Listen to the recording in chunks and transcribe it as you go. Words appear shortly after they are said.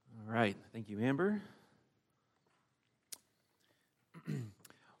All right. Thank you, Amber.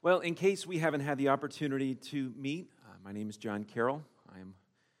 Well, in case we haven't had the opportunity to meet, my name is John Carroll. I'm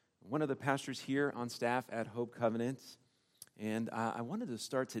one of the pastors here on staff at Hope Covenant, and I wanted to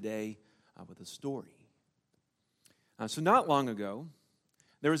start today with a story. So not long ago,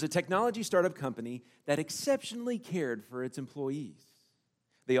 there was a technology startup company that exceptionally cared for its employees.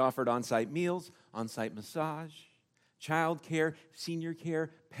 They offered on-site meals, on-site massage, child care, senior care,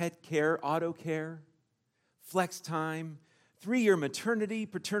 pet care, auto care, flex time, 3-year maternity,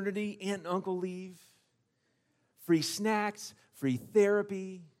 paternity, aunt and uncle leave, free snacks, free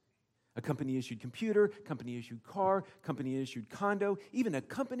therapy, a company-issued computer, company-issued car, company-issued condo, even a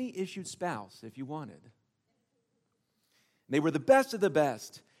company-issued spouse if you wanted. They were the best of the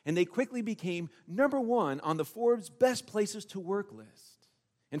best, and they quickly became #1 on the Forbes Best Places to Work list.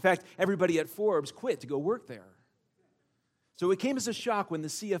 In fact, everybody at Forbes quit to go work there. So it came as a shock when the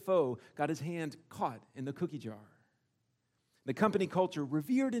CFO got his hand caught in the cookie jar. The company culture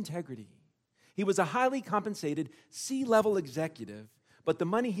revered integrity. He was a highly compensated C-level executive, but the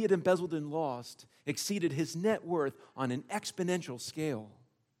money he had embezzled and lost exceeded his net worth on an exponential scale.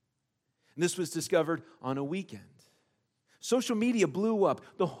 And this was discovered on a weekend. Social media blew up.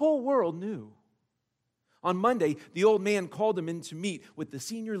 The whole world knew. On Monday, the old man called him in to meet with the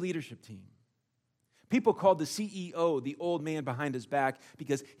senior leadership team. People called the CEO the old man behind his back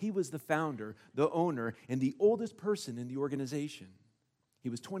because he was the founder, the owner, and the oldest person in the organization. He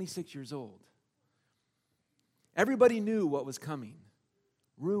was 26 years old. Everybody knew what was coming.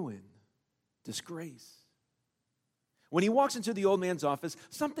 Ruin, disgrace. When he walks into the old man's office,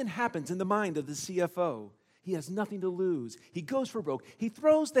 something happens in the mind of the CFO. He has nothing to lose. He goes for broke. He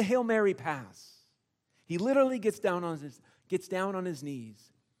throws the Hail Mary pass. He literally gets down on his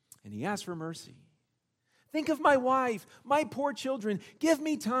knees, and he asks for mercy. Think of my wife, my poor children. Give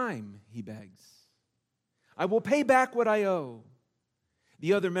me time, he begs. I will pay back what I owe.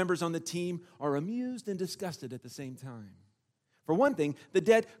 The other members on the team are amused and disgusted at the same time. For one thing, the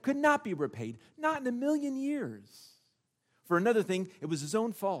debt could not be repaid, not in a million years. For another thing, it was his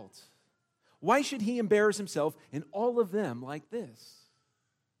own fault. Why should he embarrass himself and all of them like this?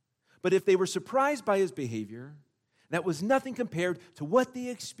 But if they were surprised by his behavior, that was nothing compared to what they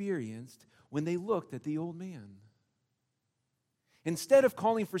experienced when they looked at the old man. Instead of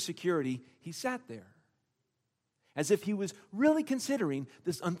calling for security, he sat there, as if he was really considering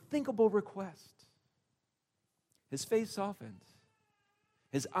this unthinkable request. His face softened.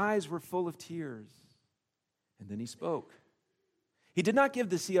 His eyes were full of tears. And then he spoke. He did not give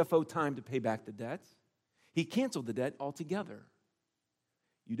the CFO time to pay back the debt. He canceled the debt altogether.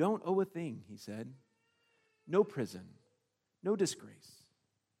 You don't owe a thing, he said. No prison, no disgrace.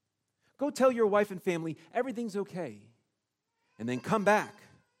 Go tell your wife and family everything's okay, and then come back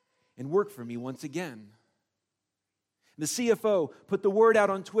and work for me once again. The CFO put the word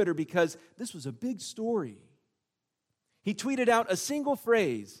out on Twitter because this was a big story. He tweeted out a single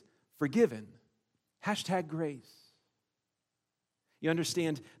phrase, forgiven, #grace. You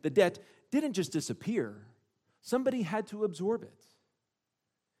understand, the debt didn't just disappear. Somebody had to absorb it.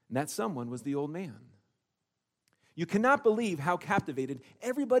 And that someone was the old man. You cannot believe how captivated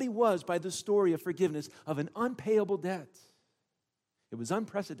everybody was by the story of forgiveness of an unpayable debt. It was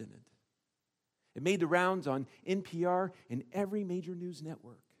unprecedented. It made the rounds on NPR and every major news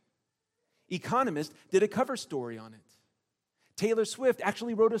network. Economist did a cover story on it. Taylor Swift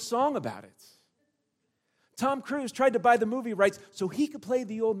actually wrote a song about it. Tom Cruise tried to buy the movie rights so he could play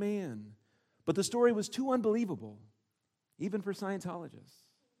the old man. But the story was too unbelievable, even for Scientologists.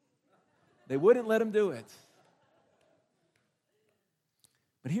 They wouldn't let him do it.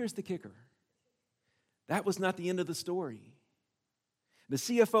 But here's the kicker. That was not the end of the story. The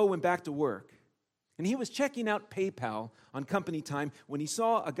CFO went back to work, and he was checking out PayPal on company time when he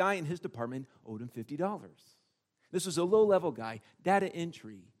saw a guy in his department owed him $50. This was a low-level guy, data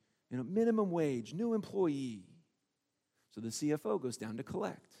entry, minimum wage, new employee. So the CFO goes down to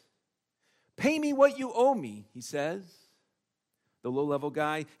collect. Pay me what you owe me, he says. The low-level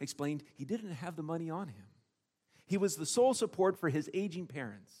guy explained he didn't have the money on him. He was the sole support for his aging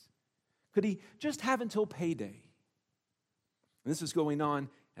parents. Could he just have until payday? And this is going on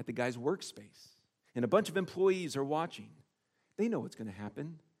at the guy's workspace. And a bunch of employees are watching. They know what's going to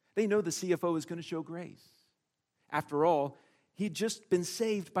happen. They know the CFO is going to show grace. After all, he'd just been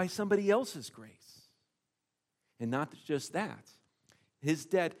saved by somebody else's grace. And not just that. His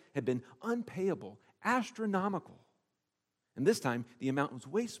debt had been unpayable, astronomical. And this time, the amount was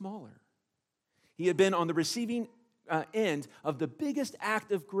way smaller. He had been on the receiving end of the biggest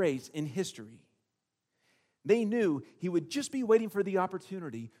act of grace in history. They knew he would just be waiting for the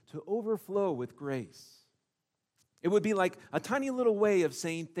opportunity to overflow with grace. It would be like a tiny little way of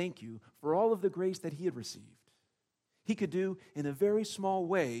saying thank you for all of the grace that he had received. He could do in a very small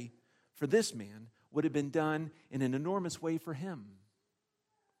way for this man what had been done in an enormous way for him.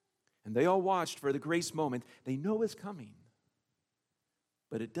 And they all watched for the grace moment they know is coming.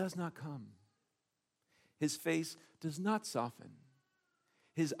 But it does not come. His face does not soften.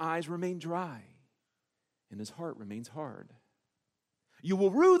 His eyes remain dry, and his heart remains hard. "You will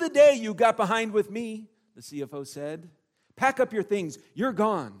rue the day you got behind with me," the CFO said. "Pack up your things, you're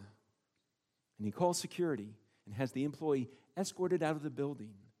gone." And he calls security and has the employee escorted out of the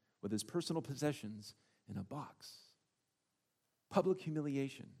building with his personal possessions in a box. Public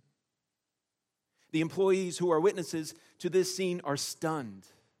humiliation. The employees who are witnesses to this scene are stunned.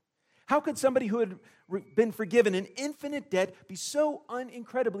 How could somebody who had been forgiven an infinite debt be so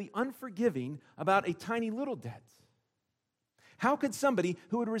incredibly unforgiving about a tiny little debt? How could somebody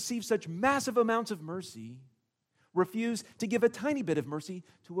who had received such massive amounts of mercy refuse to give a tiny bit of mercy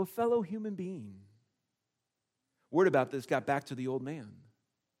to a fellow human being? Word about this got back to the old man.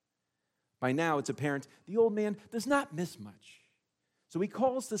 By now, it's apparent the old man does not miss much. So he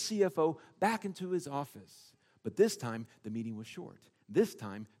calls the CFO back into his office. But this time, the meeting was short. This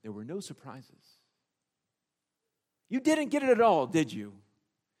time, there were no surprises. "You didn't get it at all, did you?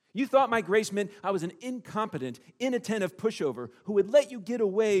 You thought my grace meant I was an incompetent, inattentive pushover who would let you get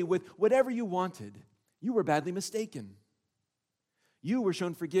away with whatever you wanted. You were badly mistaken. You were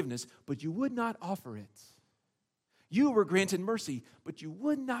shown forgiveness, but you would not offer it. You were granted mercy, but you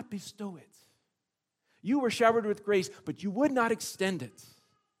would not bestow it. You were showered with grace, but you would not extend it.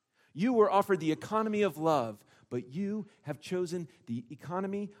 You were offered the economy of love, but you have chosen the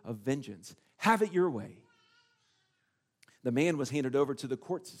economy of vengeance. Have it your way." The man was handed over to the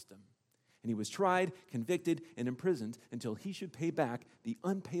court system, and he was tried, convicted, and imprisoned until he should pay back the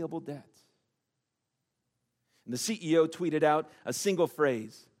unpayable debt. And the CEO tweeted out a single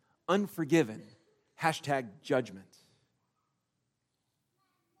phrase, "Unforgiven, #judgment."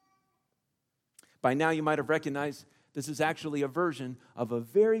 By now you might have recognized this is actually a version of a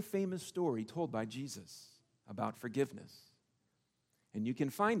very famous story told by Jesus about forgiveness. And you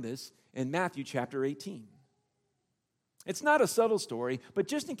can find this in Matthew chapter 18. It's not a subtle story, but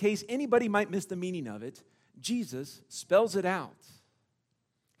just in case anybody might miss the meaning of it, Jesus spells it out.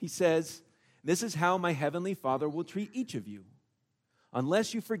 He says, "This is how my heavenly Father will treat each of you,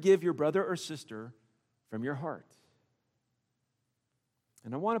 unless you forgive your brother or sister from your heart."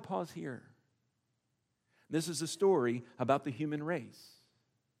 And I want to pause here. This is a story about the human race.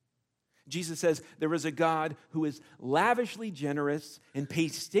 Jesus says there is a God who is lavishly generous and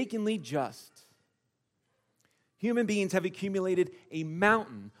painstakingly just. Human beings have accumulated a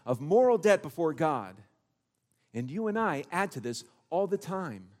mountain of moral debt before God, and you and I add to this all the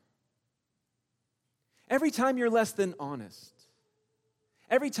time. Every time you're less than honest,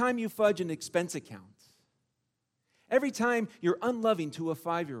 every time you fudge an expense account, every time you're unloving to a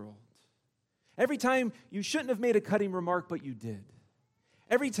 5-year-old, every time you shouldn't have made a cutting remark, but you did.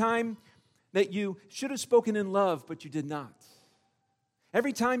 Every time that you should have spoken in love, but you did not.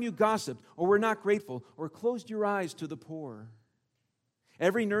 Every time you gossiped or were not grateful or closed your eyes to the poor.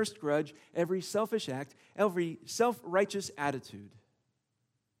 Every nursed grudge, every selfish act, every self-righteous attitude.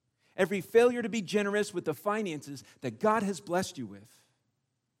 Every failure to be generous with the finances that God has blessed you with.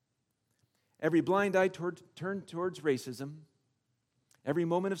 Every blind eye turned towards racism. Every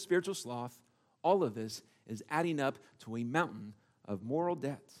moment of spiritual sloth. All of this is adding up to a mountain of moral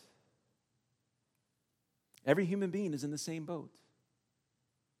debt. Every human being is in the same boat.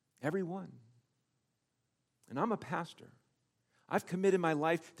 Every one. And I'm a pastor. I've committed my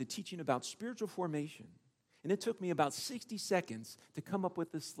life to teaching about spiritual formation. And it took me about 60 seconds to come up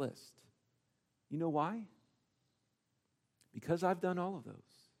with this list. You know why? Because I've done all of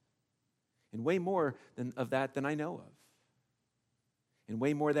those. And way more of that than I know of. And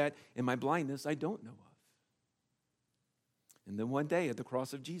way more that in my blindness I don't know of. And then one day at the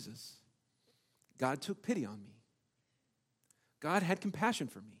cross of Jesus, God took pity on me. God had compassion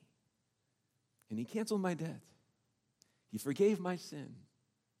for me. And he canceled my debt. He forgave my sin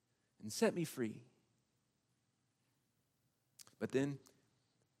and set me free. But then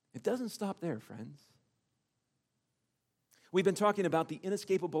it doesn't stop there, friends. We've been talking about the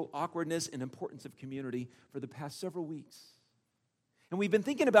inescapable awkwardness and importance of community for the past several weeks. And we've been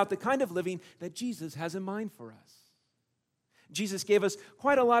thinking about the kind of living that Jesus has in mind for us. Jesus gave us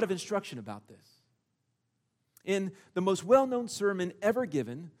quite a lot of instruction about this. In the most well-known sermon ever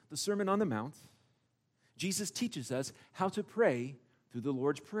given, the Sermon on the Mount, Jesus teaches us how to pray through the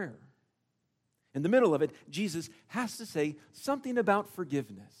Lord's Prayer. In the middle of it, Jesus has to say something about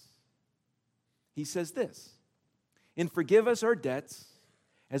forgiveness. He says this, "And forgive us our debts,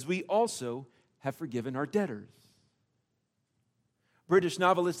 as we also have forgiven our debtors." British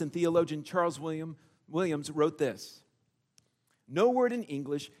novelist and theologian Charles Williams wrote this, "No word in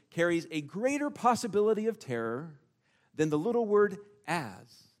English carries a greater possibility of terror than the little word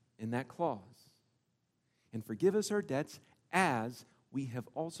 'as' in that clause. And forgive us our debts as we have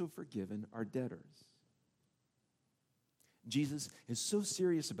also forgiven our debtors." Jesus is so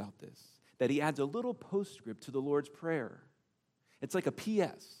serious about this that he adds a little postscript to the Lord's Prayer. It's like a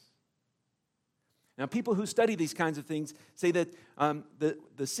P.S. Now, people who study these kinds of things say that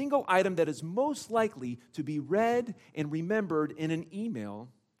the single item that is most likely to be read and remembered in an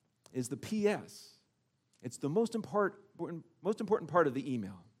email is the P.S. It's the most important part of the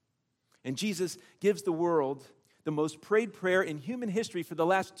email. And Jesus gives the world the most prayed prayer in human history for the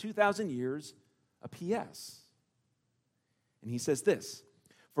last 2,000 years, a P.S. And he says this,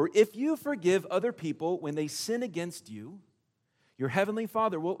 "For if you forgive other people when they sin against you, your heavenly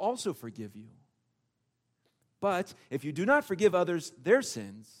Father will also forgive you. But if you do not forgive others their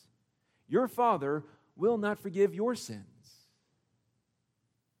sins, your Father will not forgive your sins."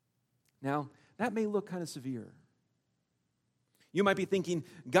 Now, that may look kind of severe. You might be thinking,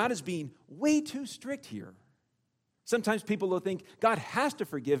 God is being way too strict here. Sometimes people will think, God has to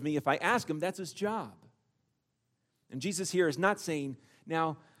forgive me if I ask him, that's his job. And Jesus here is not saying,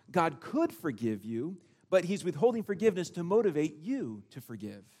 now, God could forgive you, but he's withholding forgiveness to motivate you to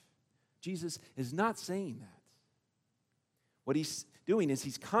forgive. Jesus is not saying that. What he's doing is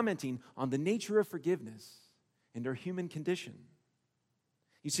he's commenting on the nature of forgiveness and our human condition.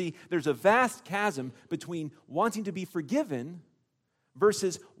 You see, there's a vast chasm between wanting to be forgiven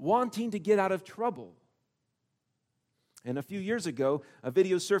versus wanting to get out of trouble. And a few years ago, a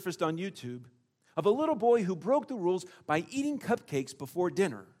video surfaced on YouTube of a little boy who broke the rules by eating cupcakes before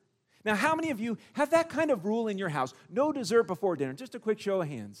dinner. Now, how many of you have that kind of rule in your house? No dessert before dinner. Just a quick show of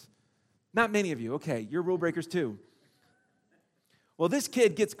hands. Not many of you. Okay, you're rule breakers too. Well, this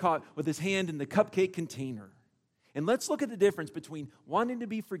kid gets caught with his hand in the cupcake container. And let's look at the difference between wanting to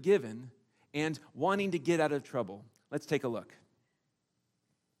be forgiven and wanting to get out of trouble. Let's take a look.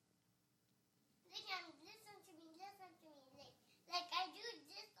 Listen to me. Like I do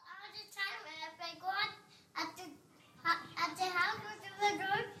this all the time. And if I go out at the house with the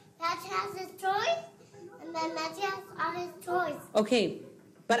door, Matthew has his toys, and then Matthew has all his toys. Okay,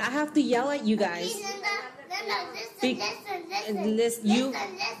 but I have to yell at you guys. Okay, Linda, listen,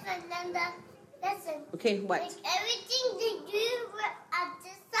 Linda, listen. Okay, what? Like everything they do at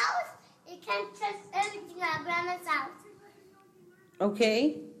this house, you can't trust everything at Grandma's house.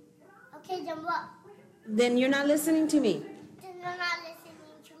 Okay, Okay, then what? then you're not listening to me. Then you're not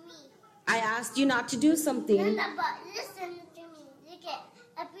listening to me. I asked you not to do something. Linda, but listen to me. Look at,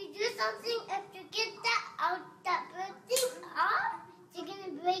 if we do something, if you get that bird thing off, you're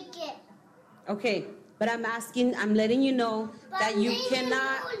gonna break it. Okay, but I'm letting you know that you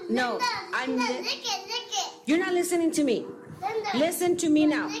cannot. No, Lick it. You're not listening to me. Linda, Listen to me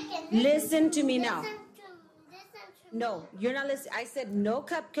now. Listen Listen to me now. Listen to me. No, you're not listening. I said no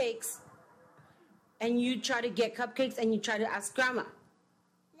cupcakes, and you try to get cupcakes, and you try to ask Grandma.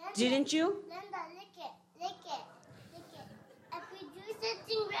 Linda, Didn't you? Linda, lick it. If we do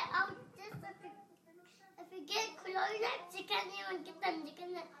something right out this, if we get chlorine, you can't even get them. You're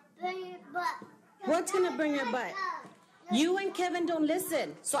gonna burn your butt. What's gonna burn your butt? You and Kevin don't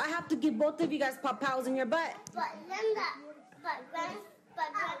listen, so I have to give both of you guys pop-pows in your butt. But Linda, Grandpa's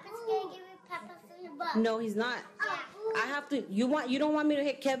gonna give you peppers in your butt. No, he's not. Yeah. I have to. You don't want me to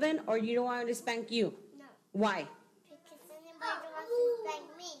hit Kevin, or you don't want me to spank you? No. Why? Because anybody wants to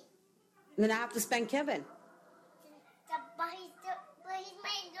spank me. Then I have to spank Kevin. But he's my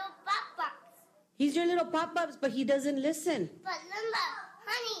little pop-box. He's your little pop-ups, but he doesn't listen. But Linda,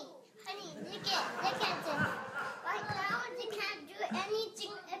 honey, look at this. Right now, we can't do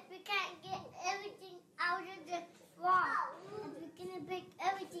anything if we can't get everything out of the wall. If we're gonna break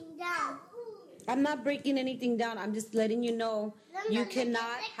everything down. I'm not breaking anything down. I'm just letting you know Linda, you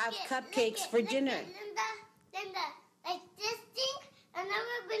cannot have cupcakes for dinner. Linda, like this thing, I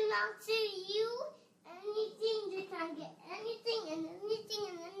never belong to you. Anything, you can't get anything and anything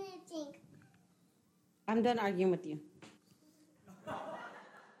and anything. I'm done arguing with you.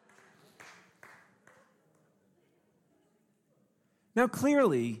 Now,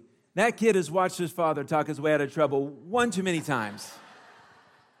 clearly, that kid has watched his father talk his way out of trouble one too many times.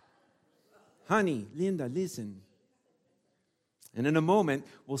 Honey, Linda, listen. And in a moment,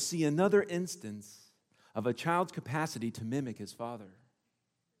 we'll see another instance of a child's capacity to mimic his father.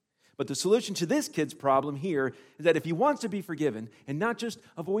 But the solution to this kid's problem here is that if he wants to be forgiven and not just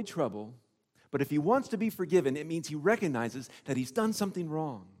avoid trouble, but if he wants to be forgiven, it means he recognizes that he's done something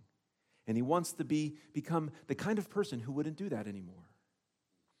wrong. And he wants to become the kind of person who wouldn't do that anymore.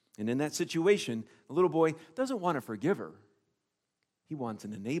 And in that situation, the little boy doesn't want a forgiver. He wants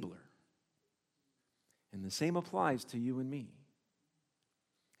an enabler. And the same applies to you and me.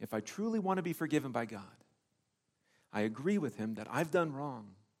 If I truly want to be forgiven by God, I agree with him that I've done wrong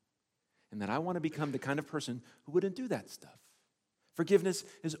and that I want to become the kind of person who wouldn't do that stuff. Forgiveness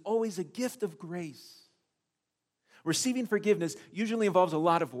is always a gift of grace. Receiving forgiveness usually involves a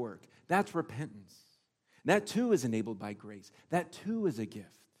lot of work. That's repentance. That too is enabled by grace. That too is a gift.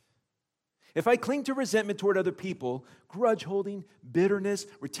 If I cling to resentment toward other people, grudge holding, bitterness,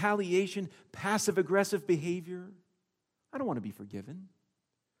 retaliation, passive-aggressive behavior, I don't want to be forgiven.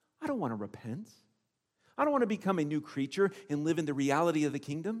 I don't want to repent. I don't want to become a new creature and live in the reality of the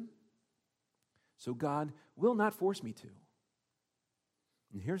kingdom. So God will not force me to.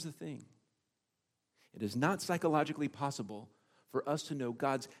 And here's the thing. It is not psychologically possible for us to know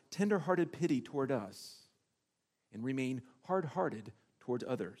God's tender-hearted pity toward us and remain hard-hearted toward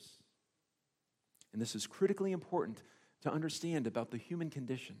others. And this is critically important to understand about the human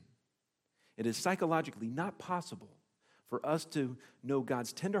condition. It is psychologically not possible for us to know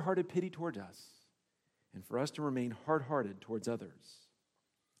God's tender-hearted pity toward us and for us to remain hard-hearted towards others.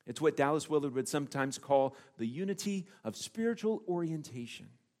 It's what Dallas Willard would sometimes call the unity of spiritual orientation.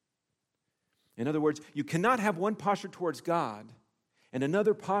 In other words, you cannot have one posture towards God and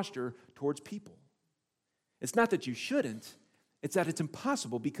another posture towards people. It's not that you shouldn't, it's that it's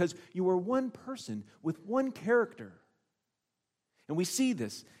impossible because you are one person with one character. And we see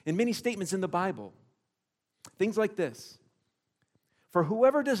this in many statements in the Bible. Things like this. For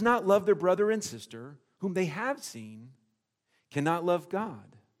whoever does not love their brother and sister, whom they have seen, cannot love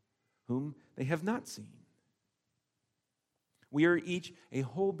God, whom they have not seen. We are each a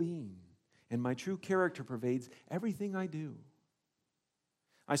whole being, and my true character pervades everything I do.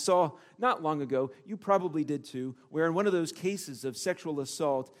 I saw not long ago, you probably did too, where in one of those cases of sexual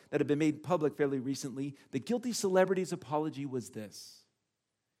assault that have been made public fairly recently, the guilty celebrity's apology was this.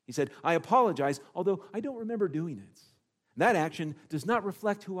 He said, I apologize, although I don't remember doing it. That action does not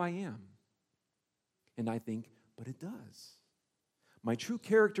reflect who I am. And I think, but it does. My true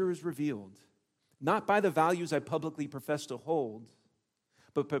character is revealed, not by the values I publicly profess to hold,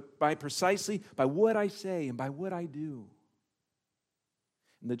 but by precisely by what I say and by what I do.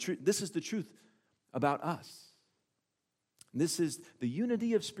 And this is the truth about us. And this is the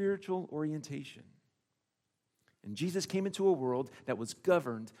unity of spiritual orientation. And Jesus came into a world that was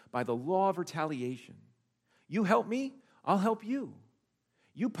governed by the law of retaliation. You help me, I'll help you.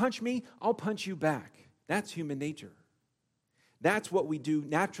 You punch me, I'll punch you back. That's human nature. That's what we do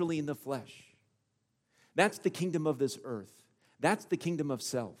naturally in the flesh. That's the kingdom of this earth. That's the kingdom of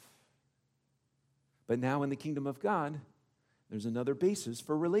self. But now in the kingdom of God, there's another basis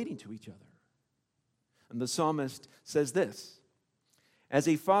for relating to each other. And the psalmist says this, as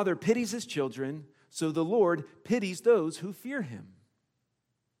a father pities his children, so the Lord pities those who fear him.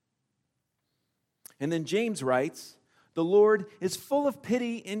 And then James writes, the Lord is full of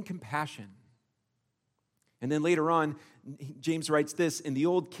pity and compassion. And then later on, James writes this in the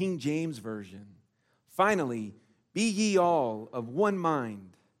old King James Version. Finally, be ye all of one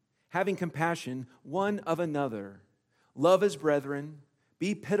mind, having compassion one of another. Love as brethren,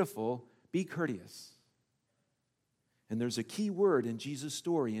 be pitiful, be courteous. And there's a key word in Jesus'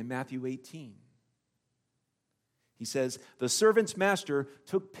 story in Matthew 18. He says, the servant's master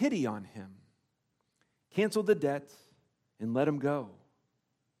took pity on him, canceled the debt, and let him go.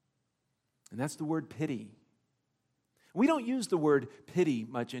 And that's the word pity. We don't use the word pity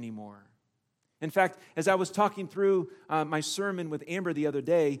much anymore. In fact, as I was talking through my sermon with Amber the other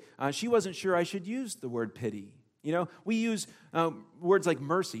day, she wasn't sure I should use the word pity. You know, we use words like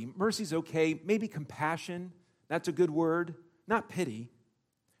mercy. Mercy's okay. Maybe compassion. That's a good word. Not pity.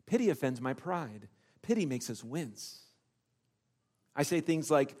 Pity offends my pride. Pity makes us wince. I say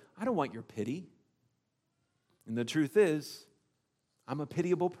things like, I don't want your pity. And the truth is, I'm a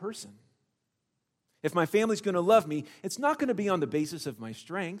pitiable person. If my family's going to love me, it's not going to be on the basis of my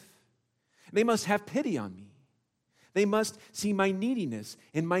strength. They must have pity on me. They must see my neediness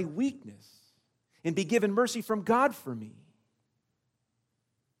and my weakness and be given mercy from God for me.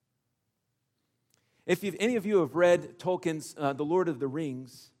 If any of you have read Tolkien's The Lord of the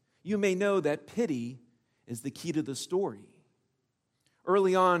Rings, you may know that pity is the key to the story.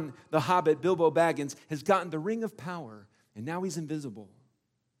 Early on, the hobbit Bilbo Baggins has gotten the ring of power, and now he's invisible.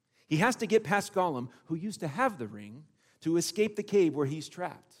 He has to get past Gollum, who used to have the ring, to escape the cave where he's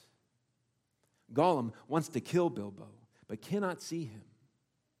trapped. Gollum wants to kill Bilbo, but cannot see him.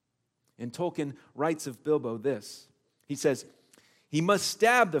 And Tolkien writes of Bilbo this. He says, he must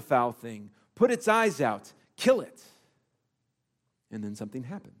stab the foul thing, put its eyes out, kill it. And then something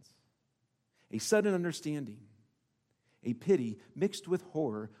happens. A sudden understanding, a pity mixed with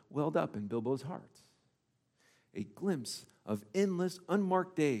horror welled up in Bilbo's heart. A glimpse of endless,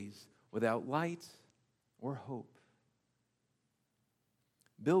 unmarked days without light or hope.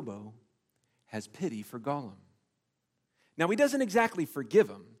 Bilbo has pity for Gollum. Now, he doesn't exactly forgive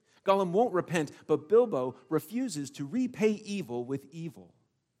him. Gollum won't repent, but Bilbo refuses to repay evil with evil.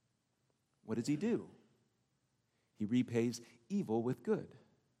 What does he do? He repays evil with good.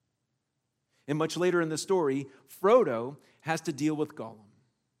 And much later in the story, Frodo has to deal with Gollum.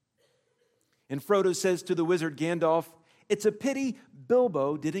 And Frodo says to the wizard Gandalf, "It's a pity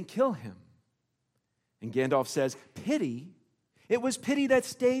Bilbo didn't kill him." And Gandalf says, "Pity? It was pity that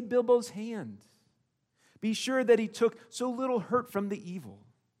stayed Bilbo's hand. Be sure that he took so little hurt from the evil,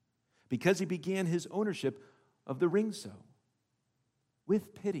 because he began his ownership of the ring so,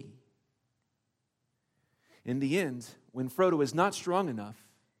 with pity." In the end, when Frodo is not strong enough,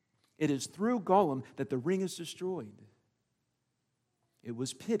 it is through Gollum that the ring is destroyed. It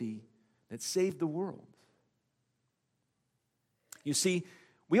was pity that saved the world. You see,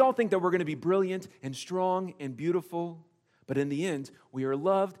 we all think that we're going to be brilliant and strong and beautiful, but in the end, we are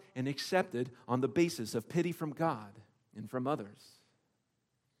loved and accepted on the basis of pity from God and from others.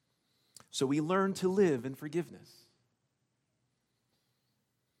 So we learn to live in forgiveness.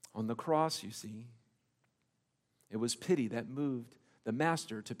 On the cross, you see, it was pity that moved the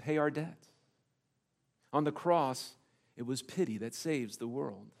Master to pay our debt. On the cross, it was pity that saves the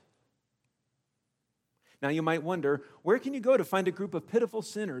world. Now you might wonder, where can you go to find a group of pitiful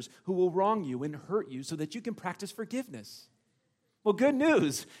sinners who will wrong you and hurt you so that you can practice forgiveness? Well, good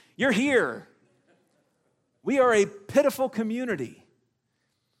news, you're here. We are a pitiful community.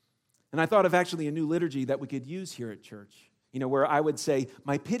 And I thought of actually a new liturgy that we could use here at church, where I would say,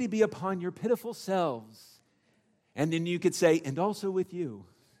 "My pity be upon your pitiful selves." And then you could say, "and also with you."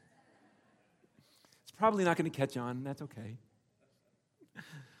 It's probably not going to catch on, and that's okay.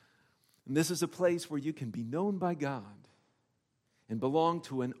 And this is a place where you can be known by God and belong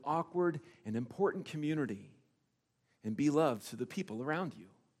to an awkward and important community and be loved to the people around you.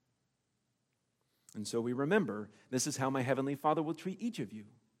 And so we remember, this is how my Heavenly Father will treat each of you,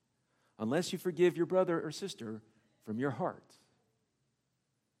 unless you forgive your brother or sister from your heart.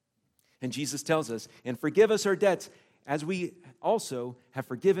 And Jesus tells us, "And forgive us our debts as we also have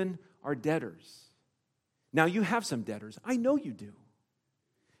forgiven our debtors." Now you have some debtors. I know you do.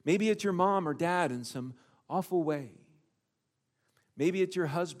 Maybe it's your mom or dad in some awful way. Maybe it's your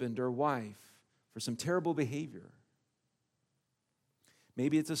husband or wife for some terrible behavior.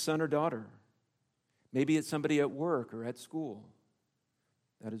 Maybe it's a son or daughter. Maybe it's somebody at work or at school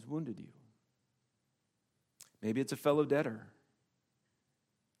that has wounded you. Maybe it's a fellow debtor.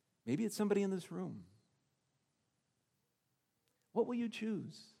 Maybe it's somebody in this room. What will you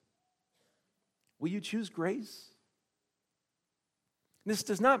choose? Will you choose grace? This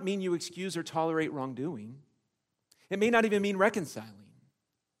does not mean you excuse or tolerate wrongdoing. It may not even mean reconciling.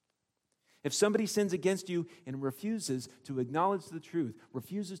 If somebody sins against you and refuses to acknowledge the truth,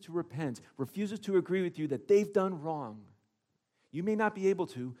 refuses to repent, refuses to agree with you that they've done wrong, you may not be able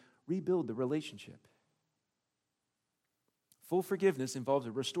to rebuild the relationship. Full forgiveness involves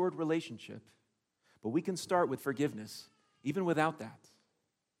a restored relationship, but we can start with forgiveness even without that.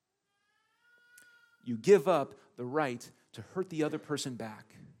 You give up the right to hurt the other person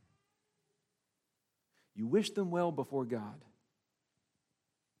back. You wish them well before God.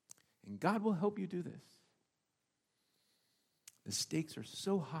 And God will help you do this. The stakes are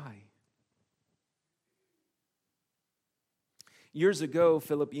so high. Years ago,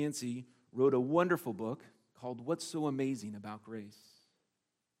 Philip Yancey wrote a wonderful book called "What's So Amazing About Grace?"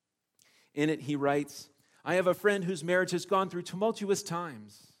 In it, he writes, "I have a friend whose marriage has gone through tumultuous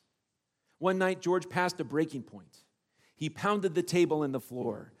times. One night, George passed a breaking point. He pounded the table and the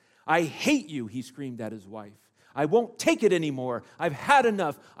floor. 'I hate you,' he screamed at his wife. 'I won't take it anymore. I've had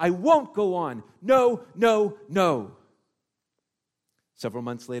enough. I won't go on. No, no, no.' Several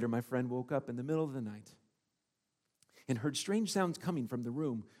months later, my friend woke up in the middle of the night and heard strange sounds coming from the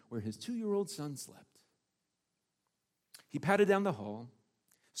room where his 2-year-old son slept. He patted down the hall,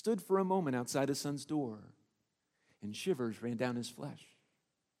 stood for a moment outside his son's door, and shivers ran down his flesh.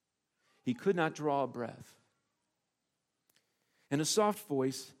 He could not draw a breath. In a soft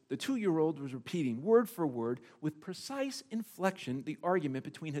voice, the 2-year-old was repeating word for word with precise inflection the argument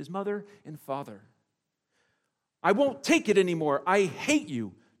between his mother and father. 'I won't take it anymore. I hate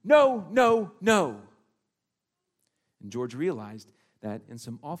you. No, no, no. And George realized that in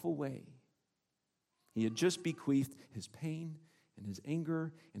some awful way, he had just bequeathed his pain and his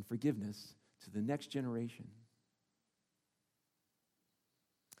anger and forgiveness to the next generation.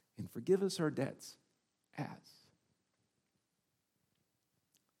 And forgive us our debts as.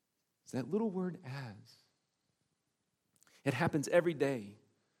 It's that little word as. It happens every day.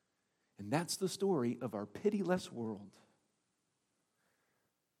 And that's the story of our pitiless world.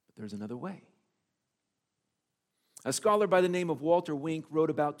 But there's another way. A scholar by the name of Walter Wink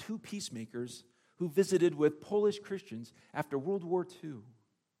wrote about two peacemakers who visited with Polish Christians after World War II.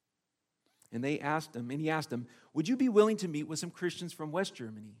 And he asked them, would you be willing to meet with some Christians from West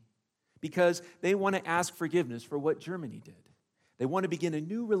Germany? Because they want to ask forgiveness for what Germany did. They want to begin a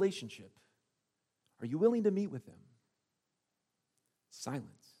new relationship. Are you willing to meet with them? Silence.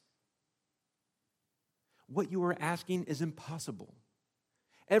 What you are asking is impossible.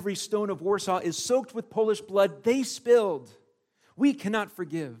 Every stone of Warsaw is soaked with Polish blood they spilled. We cannot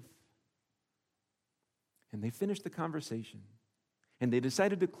forgive. And they finished the conversation. And they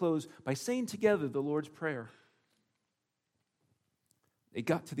decided to close by saying together the Lord's Prayer. They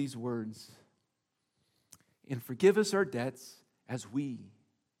got to these words. And forgive us our debts as we.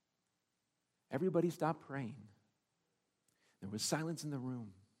 Everybody stopped praying. There was silence in the room.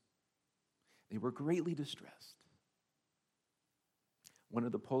 They were greatly distressed. One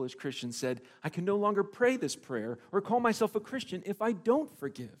of the Polish Christians said, I can no longer pray this prayer or call myself a Christian if I don't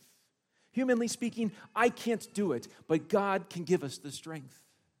forgive. Humanly speaking, I can't do it, but God can give us the strength.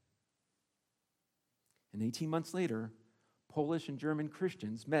 And 18 months later, Polish and German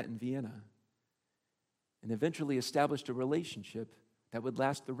Christians met in Vienna and eventually established a relationship that would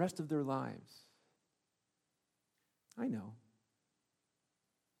last the rest of their lives. I know.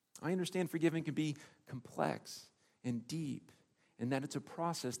 I understand forgiving can be complex and deep, and that it's a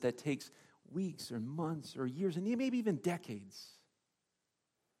process that takes weeks or months or years and maybe even decades.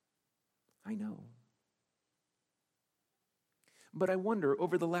 I know. But I wonder,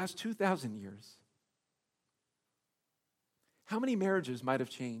 over the last 2,000 years, how many marriages might have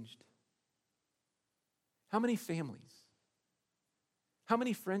changed? How many families? How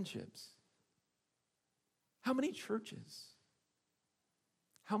many friendships? How many churches?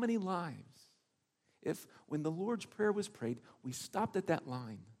 How many lives? If, when the Lord's Prayer was prayed, we stopped at that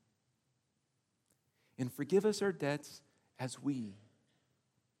line. And forgive us our debts as we.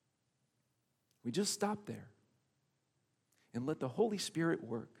 We just stop there. And let the Holy Spirit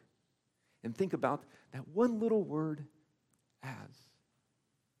work. And think about that one little word, as.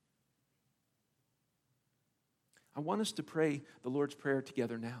 I want us to pray the Lord's Prayer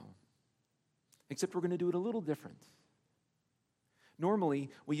together now. Except we're going to do it a little different. Normally,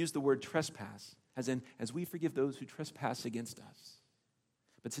 we use the word trespass, as in, as we forgive those who trespass against us.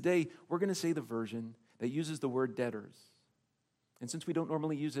 But today, we're going to say the version that uses the word debtors. And since we don't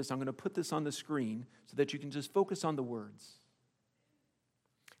normally use this, I'm going to put this on the screen so that you can just focus on the words.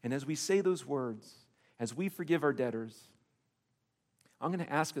 And as we say those words, as we forgive our debtors, I'm going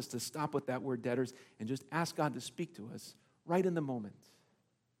to ask us to stop with that word debtors and just ask God to speak to us right in the moment.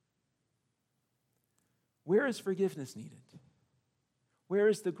 Where is forgiveness needed? Where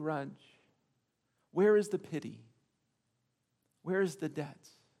is the grudge? Where is the pity? Where is the debt?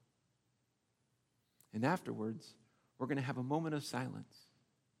 And afterwards, we're going to have a moment of silence.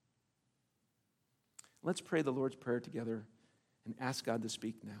 Let's pray the Lord's Prayer together and ask God to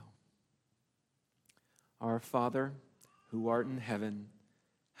speak now. Our Father, who art in heaven,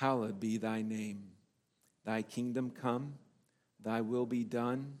 hallowed be thy name. Thy kingdom come, thy will be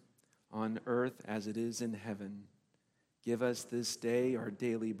done on earth as it is in heaven. Give us this day our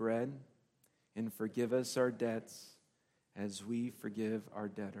daily bread, and forgive us our debts as we forgive our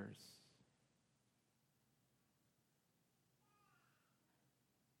debtors.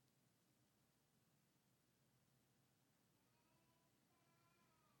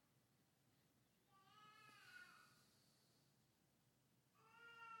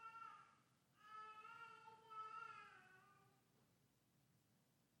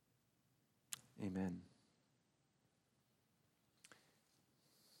 Amen.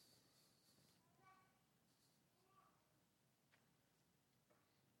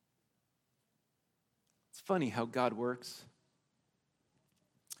 It's funny how God works.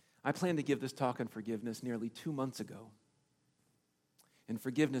 I planned to give this talk on forgiveness nearly 2 months ago. And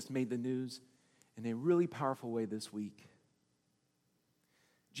forgiveness made the news in a really powerful way this week.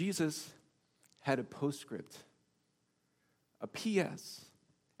 Jesus had a postscript, a P.S.,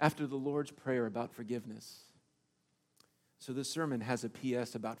 after the Lord's Prayer about forgiveness. So this sermon has a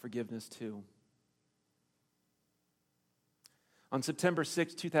P.S. about forgiveness too. On September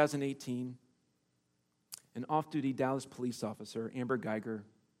 6, 2018, an off-duty Dallas police officer, Amber Geiger,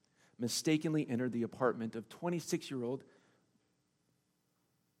 mistakenly entered the apartment of 26-year-old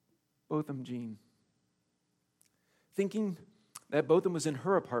Botham Jean. Thinking that Botham was in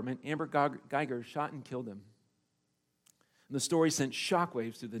her apartment, Amber Geiger shot and killed him. And the story sent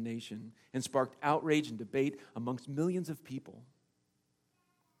shockwaves through the nation and sparked outrage and debate amongst millions of people.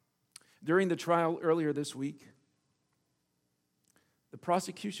 During the trial earlier this week, the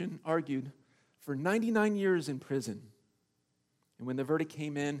prosecution argued for 99 years in prison. And when the verdict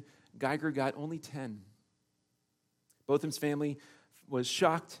came in, Geiger got only 10. Botham's family was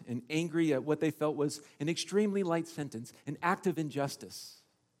shocked and angry at what they felt was an extremely light sentence, an act of injustice.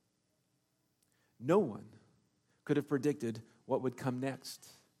 No one could have predicted what would come next.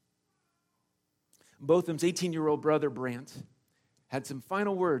 Botham's 18-year-old brother, Brant, had some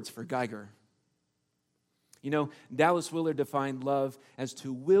final words for Geiger. You know, Dallas Willard defined love as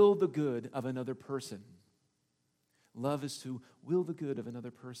to will the good of another person. Love is to will the good of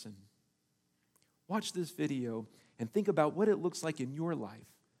another person. Watch this video and think about what it looks like in your life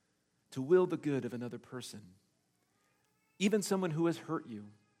to will the good of another person, even someone who has hurt you,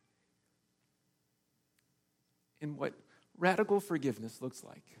 and what radical forgiveness looks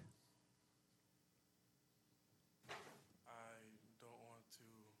like. I don't want to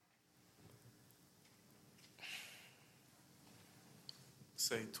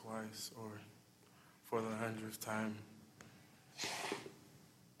say twice or for the 100th time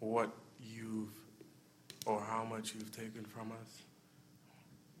what you've or how much you've taken from us.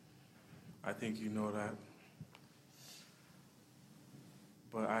 I think you know that.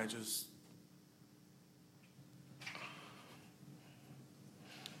 But I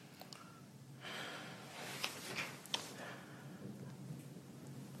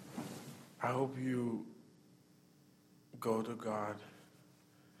hope you go to God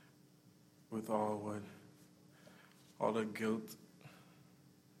with all the guilt,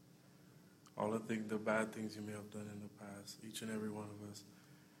 all the bad things you may have done in the past. Each and every one of us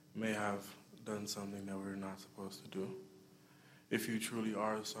may have done something that we're not supposed to do. If you truly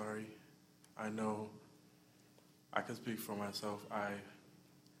are sorry, I know I can speak for myself.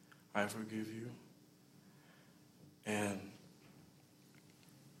 I forgive you. And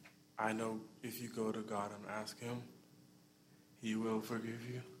I know if you go to God and ask Him, He will forgive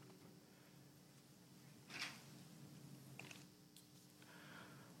you.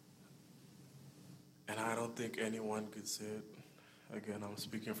 And I don't think anyone could say it. Again, I'm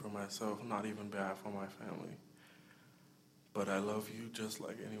speaking for myself, not even behalf of my family. But I love you just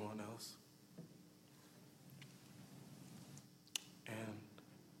like anyone else. And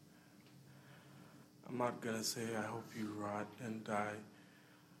I'm not going to say I hope you rot and die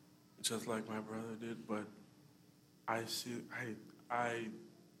just like my brother did, but I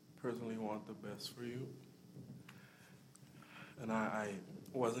personally want the best for you. And I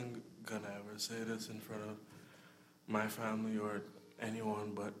wasn't gonna ever say this in front of my family or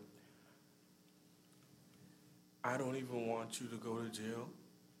anyone, but I don't even want you to go to jail.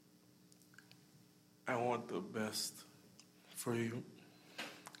 I want the best for you.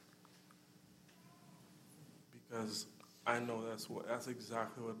 Because I know that's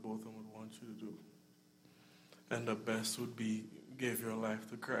exactly what both of them would want you to do. And the best would be give your life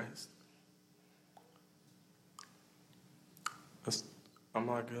to Christ. I'm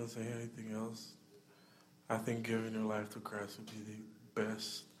not going to say anything else. I think giving your life to Christ would be the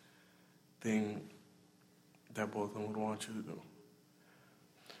best thing that both of them would want you to do.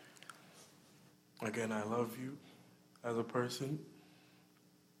 Again, I love you as a person.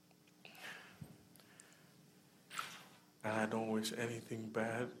 And I don't wish anything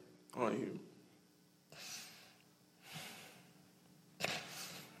bad on you.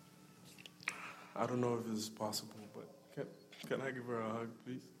 I don't know if this is possible, but can I give her a hug,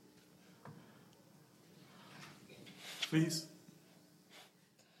 please? Please?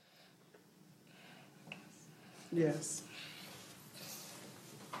 Yes.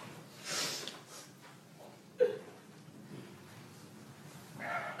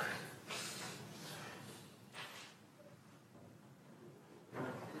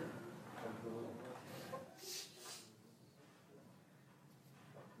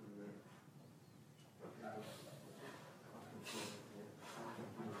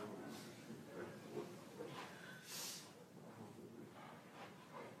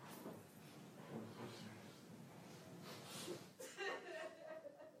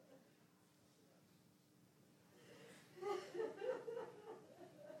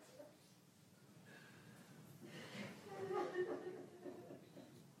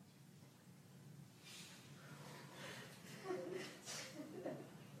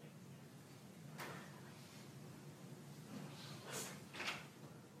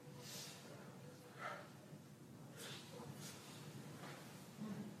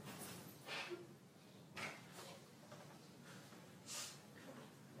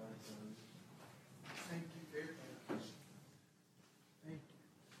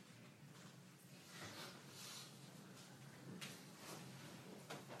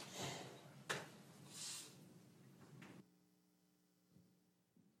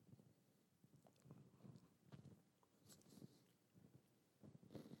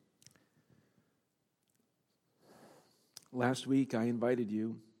 Last week, I invited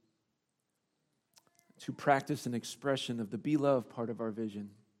you to practice an expression of the be loved part of our vision,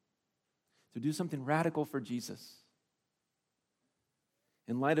 to do something radical for Jesus.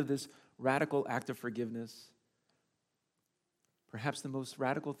 In light of this radical act of forgiveness, perhaps the most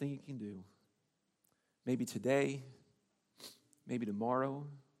radical thing you can do, maybe today, maybe tomorrow,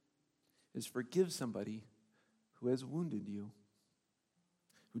 is forgive somebody who has wounded you,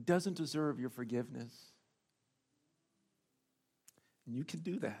 who doesn't deserve your forgiveness. And you can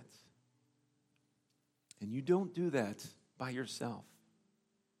do that. And you don't do that by yourself.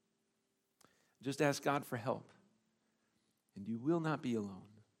 Just ask God for help, and you will not be alone.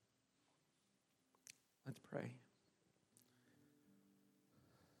 Let's pray.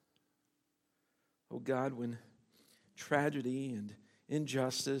 Oh God, when tragedy and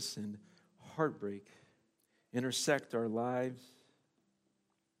injustice and heartbreak intersect our lives,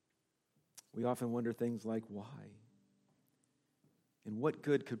 we often wonder things like why? And what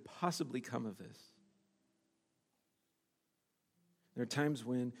good could possibly come of this? There are times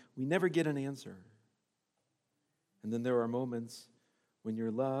when we never get an answer. And then there are moments when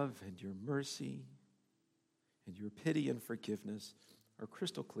your love and your mercy and your pity and forgiveness are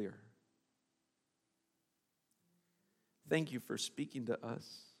crystal clear. Thank you for speaking to us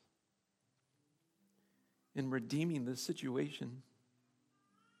and redeeming this situation.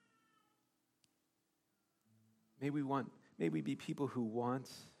 May we be people who want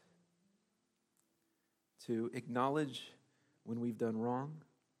to acknowledge when we've done wrong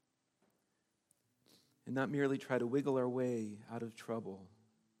and not merely try to wiggle our way out of trouble.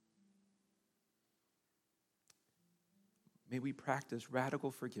 May we practice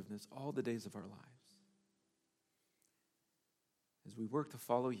radical forgiveness all the days of our lives as we work to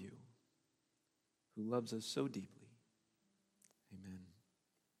follow you, who loves us so deeply. Amen.